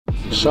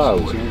So,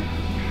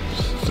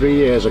 3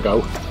 years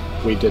ago,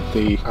 we did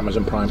the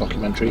Amazon Prime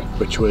documentary,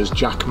 which was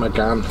Jack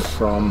McGann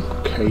from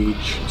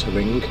Cage to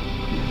Ring.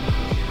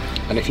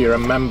 And if you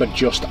remember,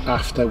 just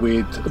after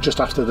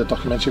the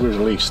documentary was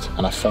released,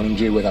 and I phoned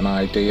you with an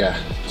idea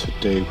to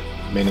do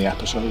mini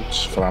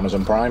episodes for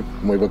Amazon Prime,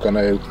 and we were going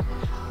to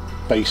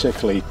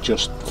basically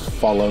just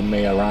follow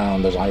me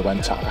around as I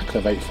went to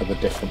activate for the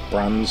different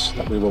brands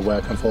that we were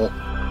working for.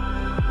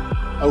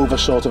 Over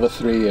sort of a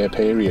 3-year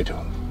period,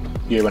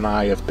 you and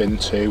I have been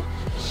to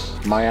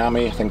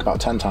Miami, I think about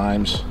 10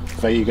 times,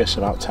 Vegas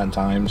about 10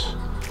 times,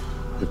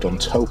 we've done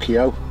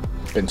Tokyo,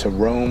 been to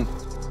Rome,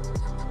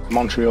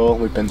 Montreal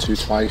we've been to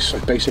twice.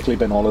 I've basically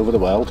been all over the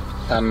world,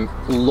 and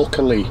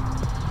luckily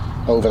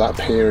over that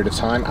period of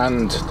time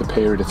and the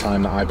period of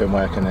time that I've been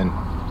working in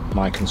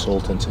my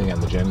consultancy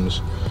and the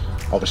gyms,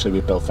 obviously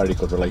we've built very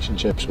good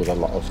relationships with a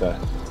lot of the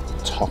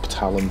top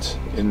talent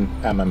in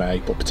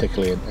MMA, but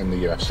particularly in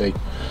the UFC.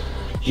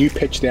 You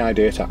pitched the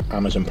idea to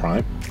Amazon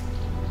Prime,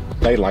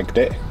 they liked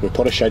it, we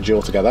put a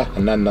schedule together,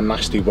 and then the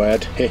nasty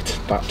word hit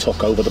that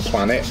took over the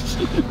planet,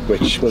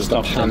 which was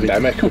the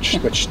pandemic,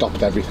 which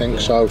stopped everything.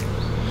 So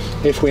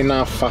if we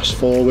now fast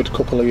forward a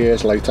couple of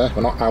years later,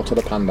 we're not out of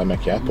the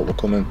pandemic yet, but we're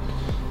coming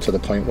to the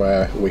point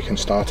where we can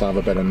start to have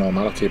a bit of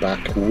normality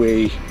back.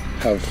 We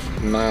have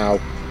now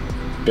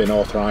been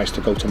authorised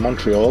to go to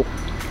Montreal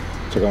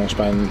to go and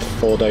spend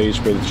 4 days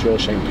with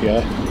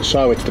St.Pierre.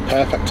 So it's the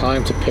perfect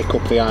time to pick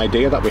up the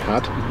idea that we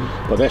had,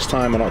 but this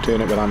time we're not doing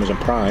it with Amazon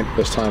Prime.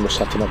 This time we're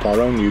setting up our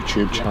own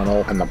YouTube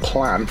channel, and the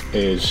plan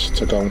is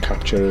to go and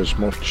capture as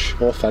much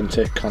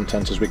authentic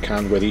content as we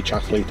can with each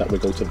athlete that we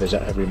go to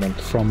visit every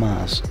month. From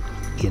us,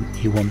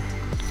 you want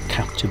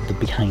capture the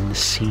behind the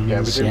scenes. Yeah,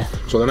 we do. Yeah.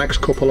 So the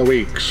next couple of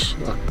weeks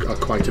are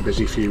quite a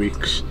busy few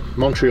weeks.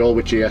 Montreal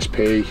with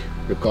GSP,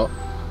 we've got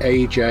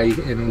AJ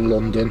in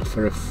London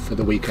for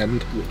the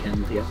weekend,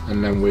 yeah.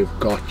 And then we've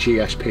got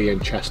GSP in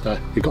Chester.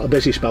 We've got a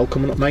busy spell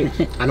coming up, mate.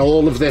 And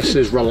all of this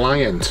is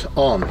reliant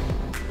on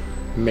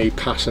me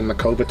passing the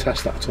COVID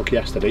test that I took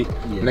yesterday.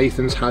 Yeah.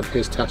 Nathan's had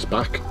his test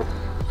back,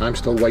 I'm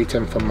still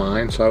waiting for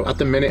mine, so at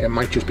the minute it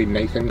might just be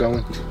Nathan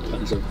going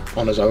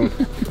on his own,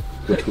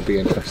 which would be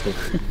interesting.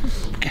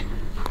 Okay.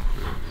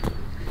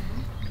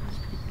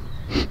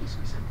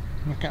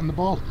 Not getting the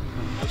ball.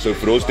 So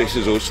for us, this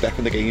is us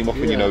stepping the game up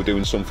and, you know,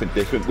 doing something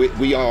different.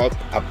 We are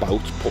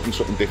about putting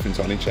something different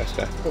on in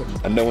Chester,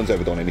 and no one's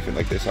ever done anything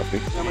like this, have we?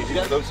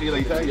 Yeah, see you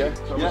later. Yeah,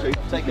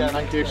 take care.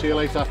 Thank you, see you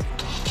later.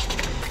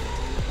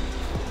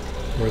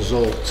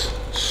 Result,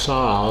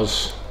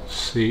 SARS-CoV-2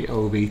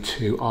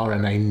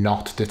 RNA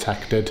not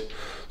detected.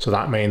 So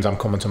that means I'm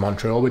coming to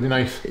Montreal with you,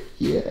 Nath.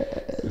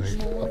 Yes.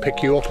 I'll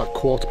pick you up at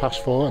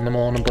 4:15 in the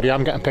morning, buddy.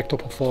 I'm getting picked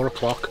up at 4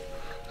 o'clock.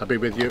 I'll be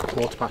with you at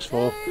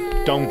 4:15.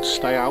 Don't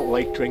stay out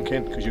late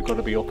drinking, because you've got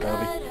to be up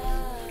early.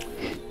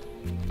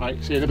 Right,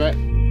 see you in a bit.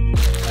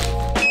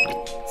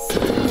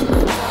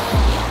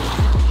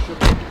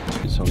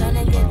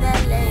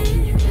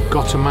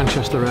 Got to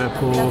Manchester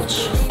Airport.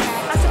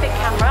 That's a big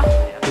camera.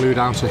 Flew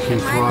down to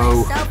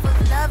Heathrow.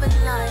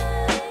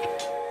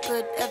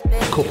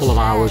 A couple of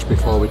hours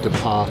before we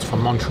depart for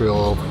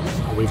Montreal.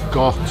 We've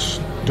got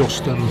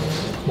Dustin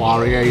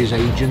Poirier's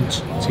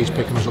agent. He's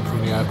picking us up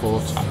from the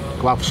airport.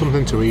 Go have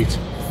something to eat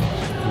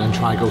and then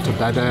try go to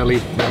bed early,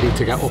 ready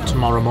to get up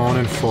tomorrow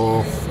morning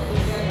for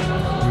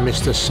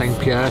Mr.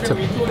 St.Pierre to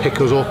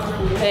pick us up.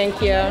 Thank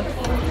you.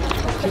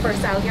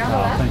 First out here.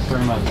 Oh, thanks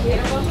very much.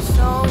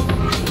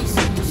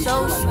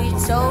 So sweet,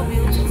 so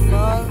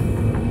beautiful.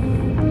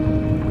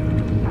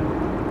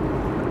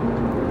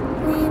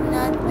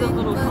 The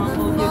little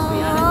combo gives me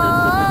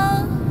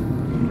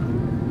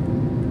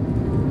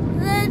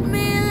Let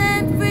me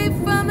let free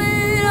from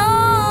it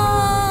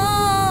all.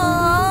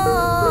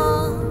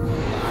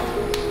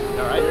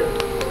 Alright.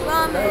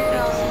 From it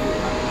all.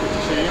 Good to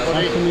see you, buddy.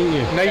 Nice to meet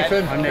you.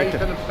 Nathan. I'm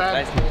Nathan. And Ben.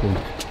 Nice to meet you.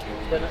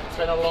 It's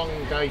been a long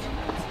day.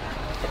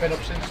 I've been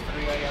up since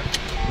 3 AM.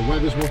 The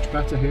weather's much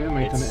better here,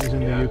 mate, than it is in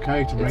the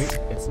UK tonight.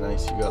 It's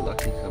nice, you got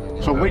lucky coming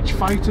in. So which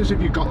fighters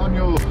have you got on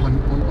your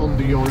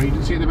under your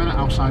agency at the minute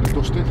outside of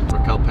Dustin?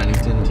 Raquel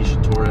Pennington, Tisha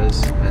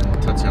Torres,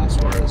 and Tatiana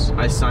Suarez.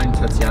 I signed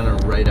Tatiana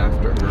right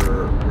after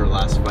her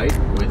last fight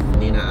with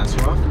Nina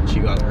Asarov. She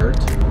got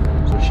hurt,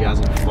 so she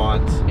hasn't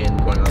fought in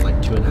going on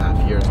like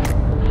 2.5 years now.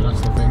 Yeah,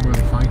 that's the thing with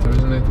a fighter,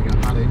 isn't it? To get a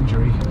bad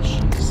injury.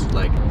 She's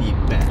like the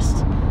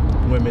best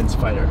women's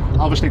fighter.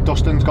 Obviously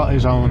Dustin's got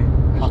his own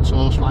hot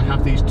sauce. I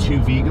have these 2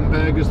 vegan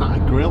burgers that I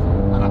grill,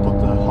 and I put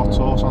the hot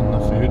sauce on the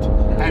food.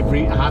 I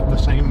have the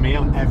same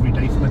meal every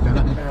day for my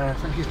dinner. I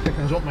think he's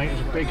picking us up, mate.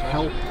 It's a big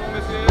help.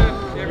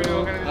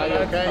 Are you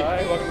okay?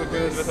 Hi, welcome to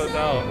the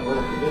hotel.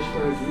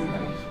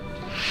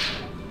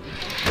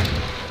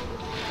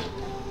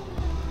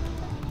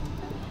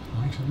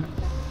 Nice, isn't it?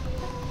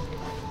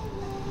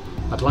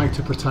 I'd like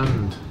to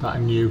pretend that I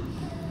knew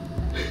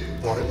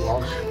what it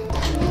was.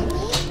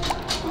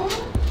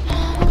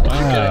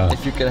 Wow.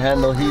 If you can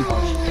handle heat.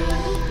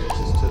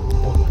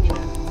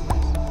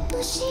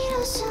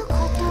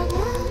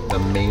 The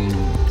main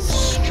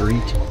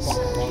street.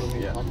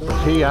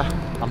 Here,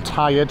 I'm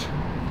tired.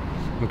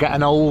 I'm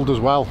getting old as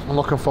well. I'm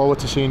looking forward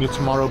to seeing you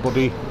tomorrow,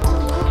 buddy.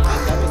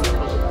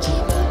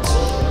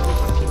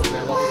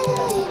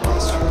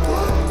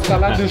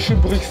 Salade de choux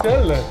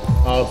Bruxelles.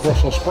 Oh,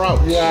 Brussels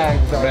sprouts. Yeah,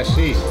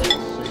 exactly.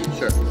 Merci.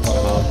 Sure.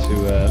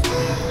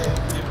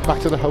 Back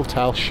to the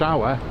hotel,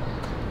 shower,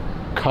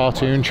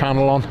 cartoon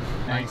channel on.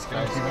 Thanks,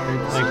 guys.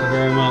 Thank you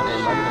very much.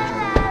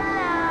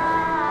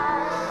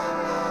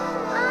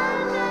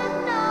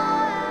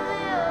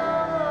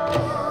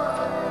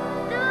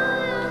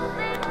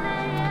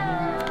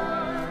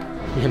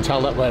 You can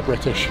tell that we're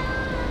British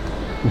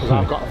because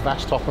I've got a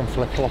vest top and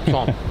flip-flops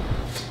on.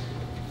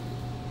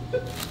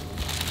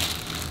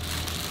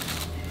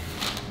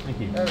 Thank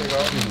you. There we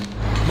go.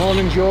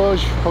 Morning,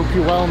 George. Hope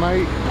you're well,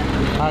 mate.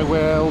 I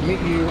will meet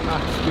you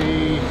at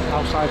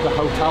outside the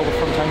hotel, the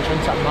front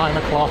entrance at 9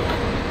 o'clock.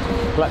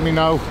 Let me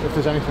know if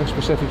there's anything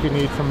specific you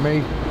need from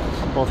me,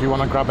 or if you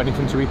want to grab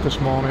anything to eat this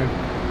morning.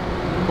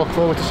 Look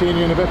forward to seeing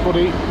you in a bit,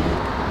 buddy.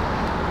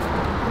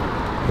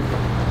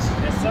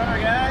 Yes, sir,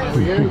 guys. How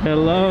are you?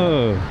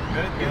 Hello.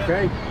 Good, good.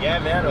 Okay. Yeah,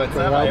 man. What's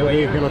up? Well, How are you?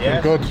 you're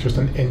looking good. Just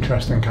an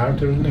interesting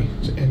character, isn't he?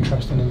 It's an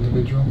interesting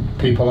individual.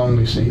 People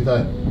only see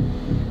the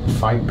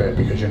fight bit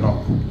because you're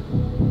not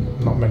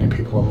many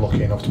people are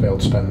lucky enough to be able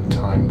to spend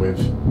time with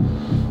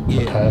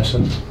the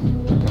person.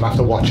 And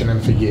after watching him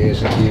for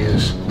years and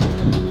years,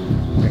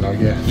 you know,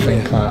 you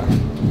think that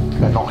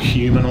they're not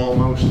human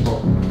almost,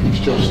 but he's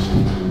just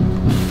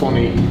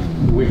funny,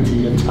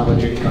 witty,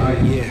 intelligent guy.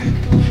 Yeah.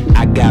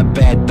 I got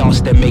bad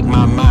thoughts that make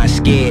my mind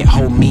scared.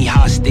 Hold me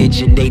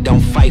hostage and they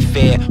don't fight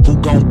fair. Who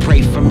gon'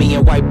 pray for me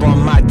and wipe all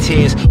my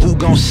tears? Who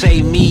gon'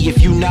 save me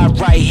if you not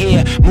right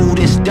here? Move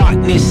this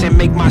darkness and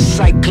make my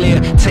sight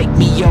clear. Take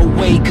me your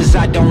way cause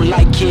I don't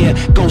like here.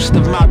 Ghosts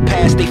of my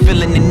past, they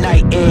feeling the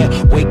night air.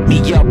 Wake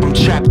me up, I'm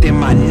trapped in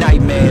my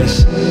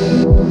nightmares.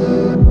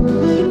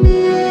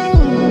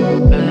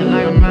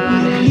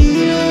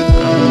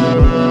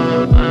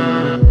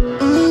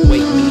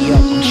 Wake me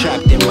up, I'm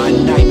trapped in my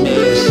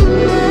nightmares.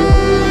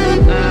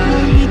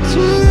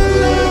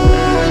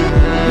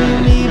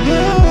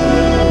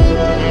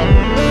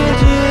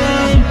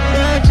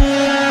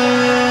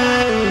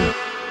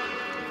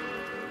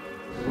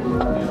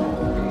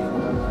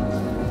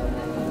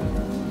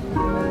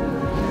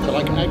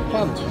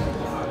 Eggplant. The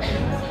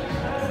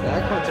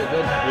eggplants are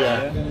good.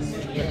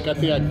 Yeah, get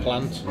the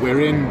eggplant.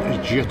 We're in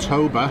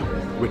Jatoba,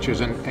 which is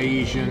an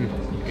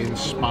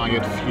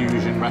Asian-inspired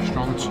fusion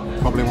restaurant.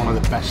 Probably one of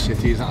the best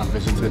cities that I've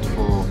visited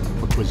for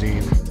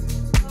cuisine.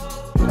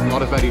 I'm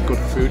not a very good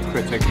food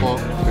critic, but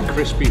the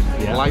crispy,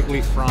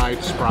 lightly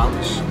fried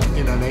sprouts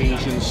in an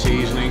Asian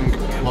seasoning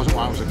wasn't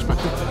what I was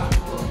expecting.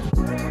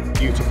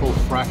 Beautiful,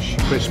 fresh,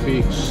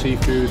 crispy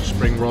seafood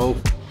spring roll.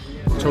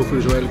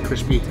 Tofu's really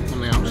crispy on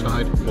the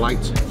outside,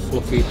 light,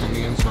 fluffy on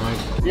the inside.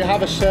 You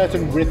have a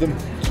certain rhythm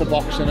to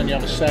boxing and you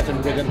have a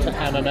certain rhythm to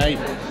MMA.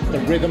 The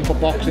rhythm for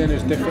boxing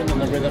is different than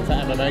the rhythm for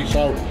MMA.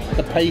 So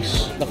the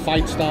pace, the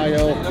fight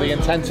style, the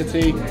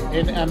intensity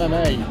in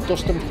MMA.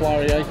 Dustin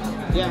Poirier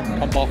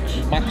can box.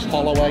 Max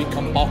Holloway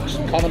can box.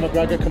 Conor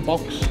McGregor can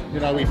box. You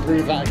know, he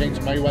proved that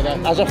against Mayweather.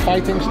 As a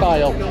fighting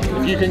style,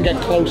 if you can get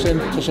close in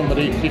to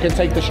somebody, you can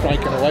take the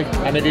striking away.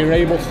 And if you're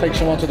able to take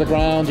someone to the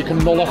ground, you can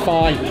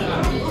nullify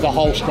the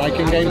whole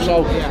striking game.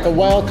 So the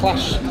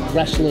world-class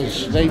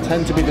wrestlers, they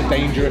tend to be the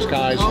dangerous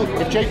guys.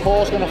 If Jake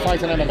Paul's going to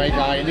fight an MMA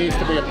guy, it needs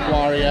to be a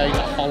Poirier,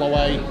 a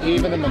Holloway,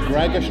 even a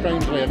McGregor,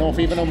 strangely enough.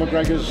 Even though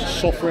McGregor's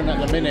suffering at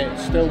the minute, it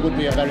still would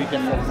be a very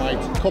different fight.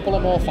 A couple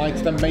of more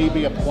fights than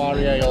maybe a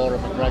Poirier or a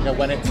McGregor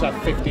when it's a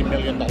 $50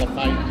 million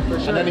fight. Sure.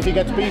 And then if he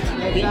gets beat,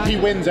 he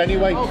wins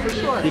anyway. Oh, for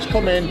sure. He's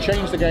come in,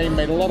 changed the game,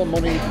 made a lot of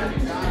money.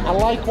 I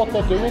like what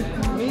they're doing.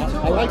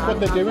 I like what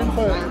they're doing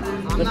for...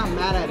 I'm not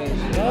mad at it.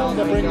 No,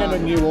 they're bringing in a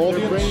new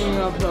audience. They're bringing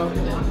up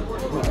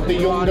the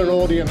younger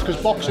audience, because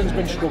boxing's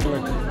been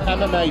struggling.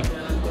 MMA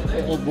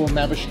will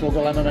never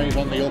struggle. MMA's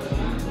on the up.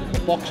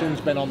 But boxing's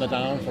been on the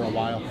down for a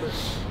while.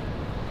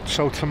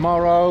 So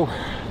tomorrow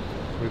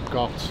we've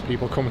got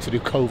people coming to do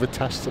COVID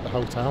tests at the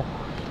hotel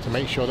to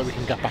make sure that we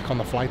can get back on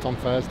the flight on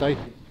Thursday.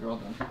 You're all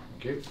done.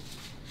 Thank you.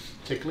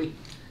 Tickly.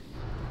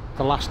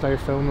 The last day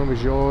of filming was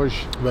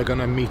George. We're going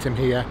to meet him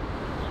here,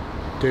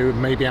 do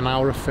maybe an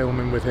hour of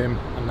filming with him,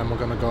 and then we're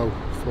going to go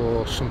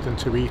for something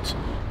to eat.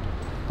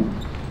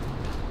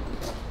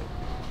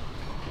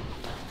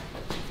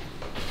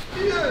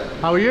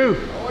 How are you?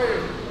 How are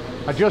you?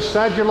 I just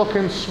said you're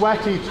looking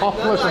sweaty,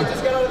 topless, I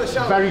just got out of the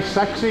shower. very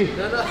sexy.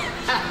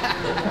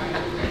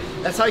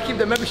 That's how I keep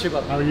the membership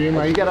up. How are you,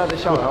 mate? You get out of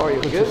the shower. How are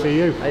you? Good to see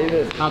you. How you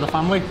doing? How the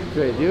family?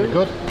 Good. You?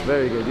 Good.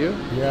 Very good. You?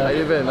 Yeah. How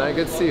you been, man?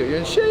 Good to see you. You're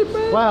in shape,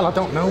 man. Well, I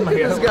don't know, mate.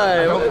 This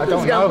guy. I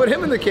don't know. Put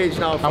him in the cage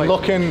now. I'm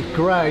looking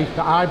grey.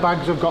 The eye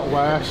bags have got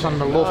worse,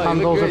 and the love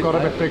handles have got a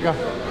bit bigger.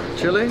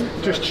 Chilling?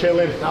 Just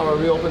chilling. Now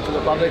we're reopened to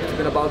the public. It's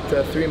been about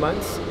 3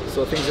 months,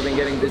 so things have been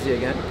getting busy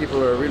again.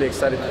 People are really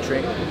excited to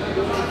train,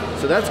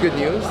 so that's good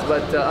news.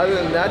 But other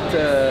than that,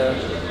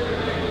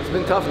 it's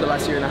been tough in the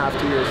last year and a half,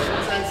 2 years.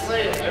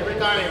 Sensei, every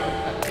time.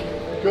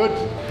 Good.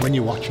 When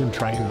you watch him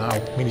train now,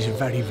 I mean, he's a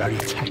very, very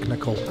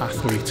technical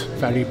athlete,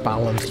 very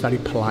balanced, very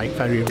polite,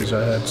 very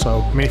reserved.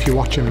 So, I mean, if you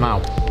watch him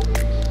now,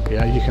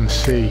 yeah, you can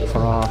see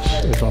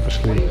Firas is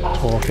obviously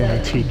talking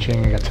and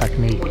teaching a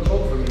technique,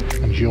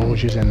 and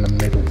George is in the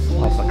middle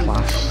of the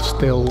class,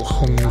 still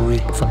hungry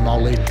for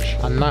knowledge.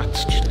 And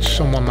that's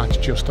someone that's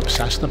just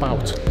obsessed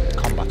about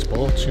combat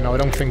sports. You know, I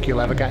don't think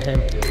you'll ever get him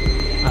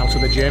out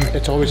of the gym.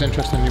 It's always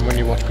interesting when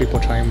you watch people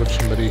train with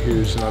somebody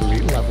who's an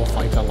elite level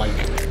fighter like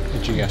the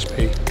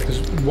GSP.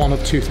 There's one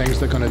of two things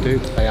they're going to do.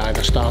 They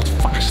either start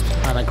fast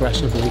and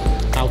aggressively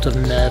out of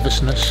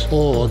nervousness,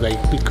 or they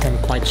become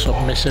quite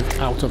submissive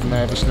out of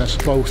nervousness.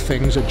 Both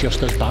things are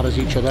just as bad as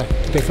each other.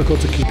 It's difficult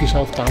to keep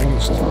yourself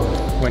balanced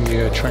when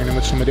you're training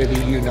with somebody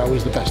that you know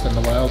is the best in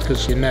the world,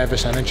 because your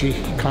nervous energy,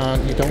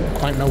 you don't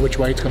quite know which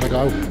way it's going to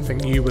go. I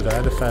think you were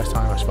there the first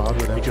time I sparred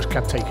with him. He just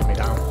kept taking me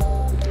down.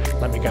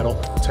 Let me get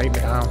up, take me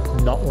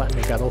down, not let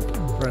me get up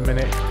for a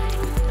minute,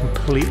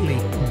 completely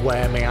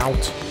wear me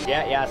out.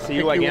 Yeah, see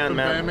you again,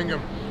 man.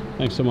 Birmingham.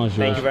 Thanks so much, George.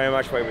 Thank you very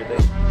much for everything.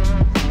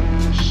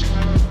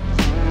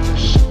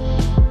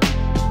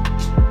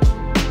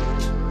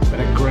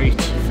 Been a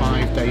great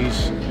 5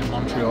 days in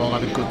Montreal,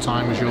 had a good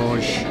time with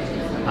George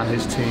and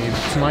his team.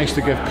 It's nice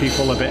to give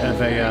people a bit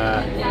of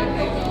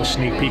a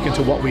sneak peek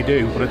into what we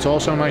do, but it's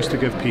also nice to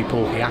give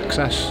people the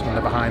access and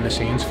the behind the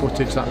scenes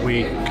footage that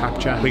we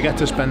capture. We get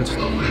to spend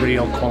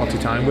real quality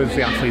time with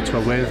the athletes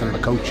we're with, and the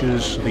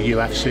coaches, the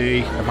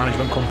UFC, the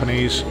management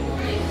companies,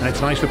 and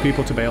it's nice for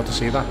people to be able to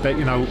see that bit.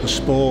 You know, the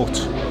sport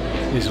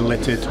is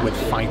littered with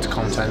fight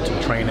content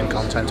and training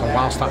content, and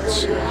whilst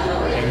that's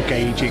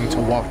engaging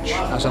to watch,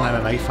 as an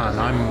MMA fan,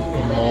 I'm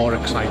more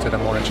excited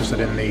and more interested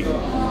in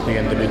the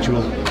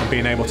individual, and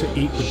being able to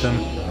eat with them,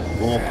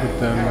 walk with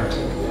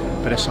them,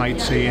 bit of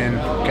sightseeing,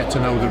 get to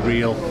know the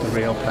real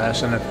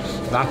person. And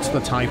that's the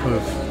type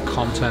of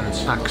content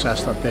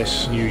access that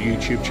this new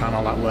YouTube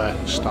channel that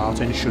we're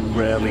starting should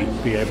really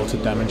be able to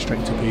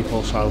demonstrate to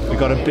people. So we've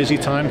got a busy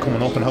time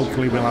coming up, and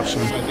hopefully we'll have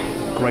some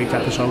great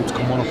episodes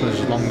coming up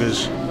as long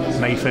as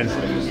Nathan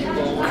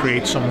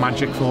creates some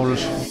magic for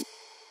us.